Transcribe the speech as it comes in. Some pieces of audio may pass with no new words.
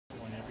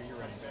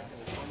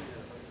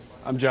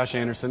I'm Josh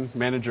Anderson,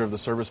 manager of the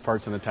service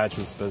parts and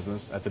attachments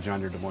business at the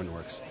John Deere Des Moines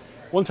Works.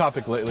 One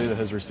topic lately that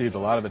has received a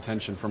lot of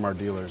attention from our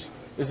dealers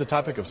is the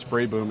topic of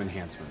spray boom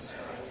enhancements.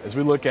 As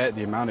we look at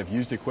the amount of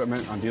used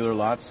equipment on dealer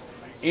lots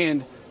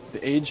and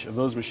the age of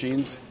those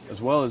machines, as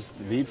well as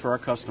the need for our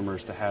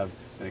customers to have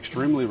an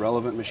extremely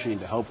relevant machine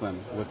to help them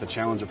with the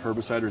challenge of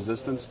herbicide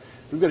resistance,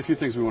 we've got a few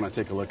things we want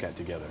to take a look at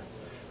together.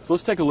 So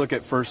let's take a look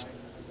at first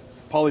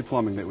poly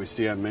plumbing that we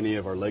see on many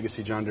of our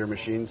legacy John Deere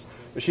machines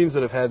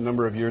that have had a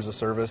number of years of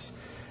service.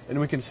 And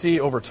we can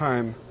see over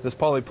time this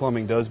poly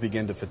plumbing does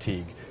begin to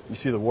fatigue. You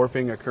see the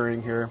warping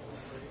occurring here.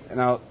 And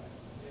now,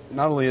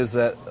 not only is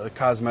that a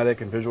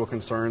cosmetic and visual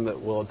concern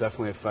that will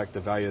definitely affect the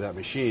value of that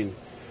machine,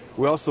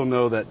 we also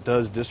know that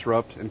does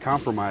disrupt and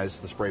compromise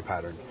the spray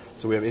pattern.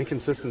 So we have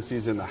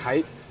inconsistencies in the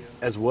height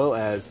as well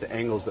as the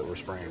angles that we're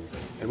spraying.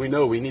 And we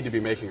know we need to be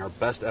making our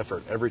best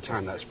effort every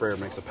time that sprayer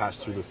makes a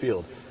pass through the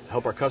field to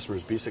help our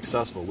customers be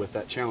successful with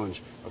that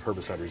challenge of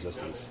herbicide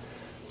resistance.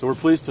 So we're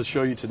pleased to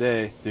show you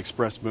today the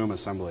Express Boom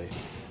Assembly.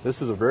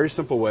 This is a very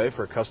simple way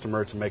for a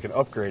customer to make an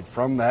upgrade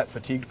from that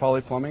fatigued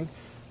poly plumbing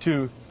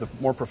to the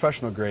more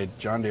professional grade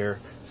John Deere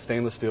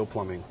stainless steel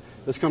plumbing.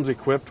 This comes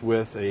equipped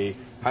with a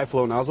high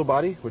flow nozzle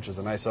body, which is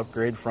a nice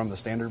upgrade from the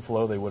standard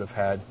flow they would have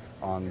had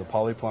on the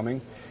poly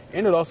plumbing.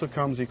 And it also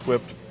comes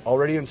equipped,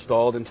 already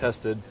installed and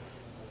tested,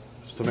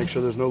 just to make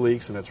sure there's no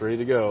leaks and it's ready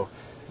to go,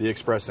 the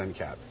Express end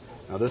cap.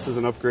 Now this is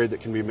an upgrade that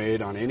can be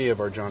made on any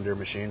of our John Deere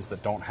machines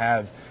that don't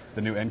have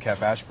the new end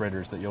cap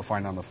aspirators that you'll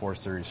find on the 4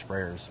 Series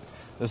sprayers.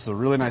 This is a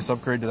really nice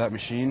upgrade to that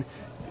machine.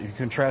 If you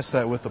contrast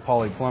that with the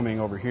poly plumbing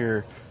over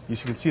here, you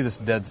can see this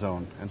dead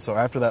zone. And so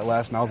after that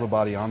last nozzle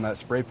body on that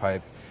spray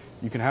pipe,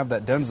 you can have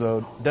that dead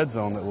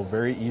zone that will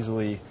very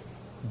easily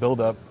build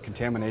up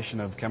contamination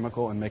of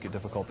chemical and make it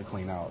difficult to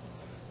clean out.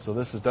 So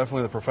this is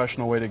definitely the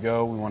professional way to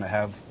go. We want to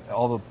have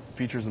all the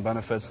features and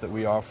benefits that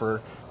we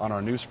offer on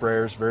our new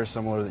sprayers, very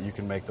similar, that you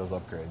can make those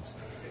upgrades.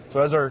 So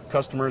as our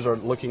customers are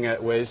looking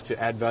at ways to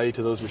add value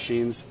to those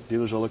machines,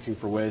 dealers are looking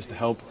for ways to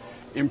help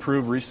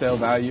improve resale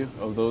value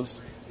of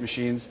those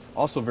machines.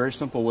 Also very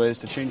simple ways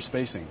to change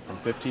spacing from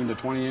 15 to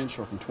 20 inch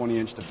or from 20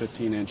 inch to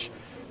 15 inch.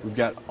 We've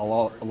got a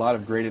lot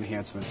of great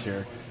enhancements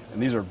here,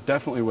 and these are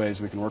definitely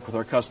ways we can work with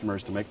our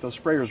customers to make those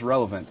sprayers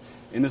relevant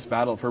in this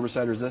battle of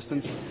herbicide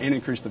resistance and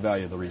increase the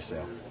value of the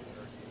resale.